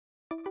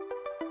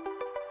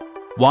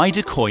Why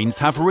do coins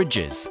have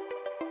ridges?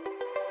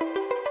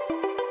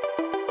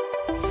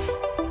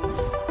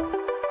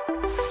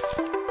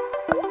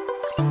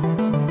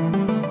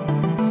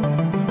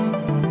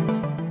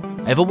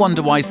 Ever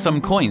wonder why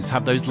some coins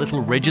have those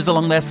little ridges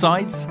along their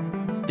sides?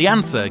 The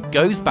answer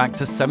goes back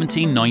to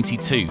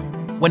 1792,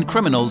 when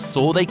criminals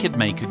saw they could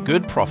make a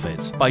good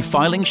profit by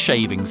filing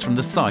shavings from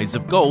the sides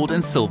of gold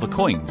and silver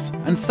coins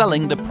and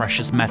selling the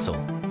precious metal.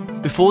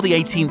 Before the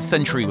 18th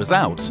century was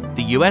out,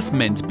 the US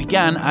Mint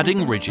began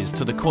adding ridges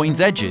to the coin's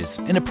edges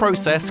in a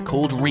process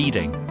called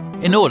reeding,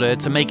 in order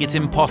to make it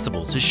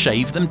impossible to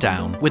shave them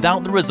down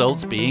without the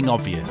results being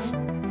obvious.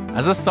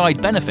 As a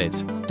side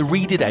benefit, the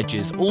reeded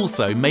edges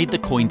also made the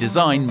coin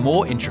design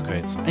more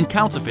intricate and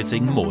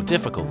counterfeiting more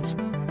difficult.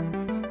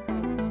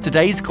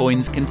 Today's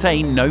coins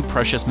contain no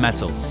precious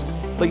metals,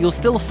 but you'll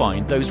still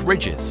find those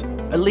ridges,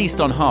 at least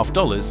on half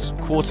dollars,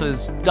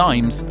 quarters,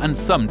 dimes, and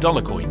some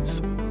dollar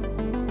coins.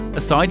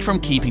 Aside from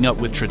keeping up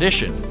with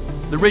tradition,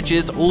 the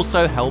ridges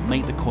also help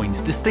make the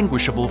coins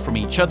distinguishable from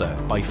each other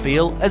by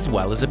feel as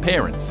well as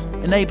appearance,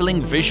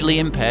 enabling visually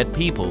impaired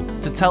people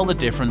to tell the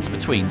difference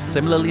between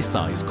similarly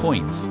sized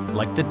coins,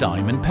 like the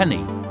dime and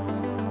penny.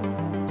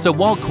 So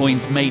while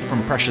coins made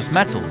from precious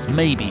metals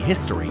may be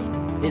history,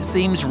 it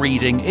seems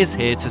reeding is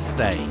here to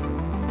stay.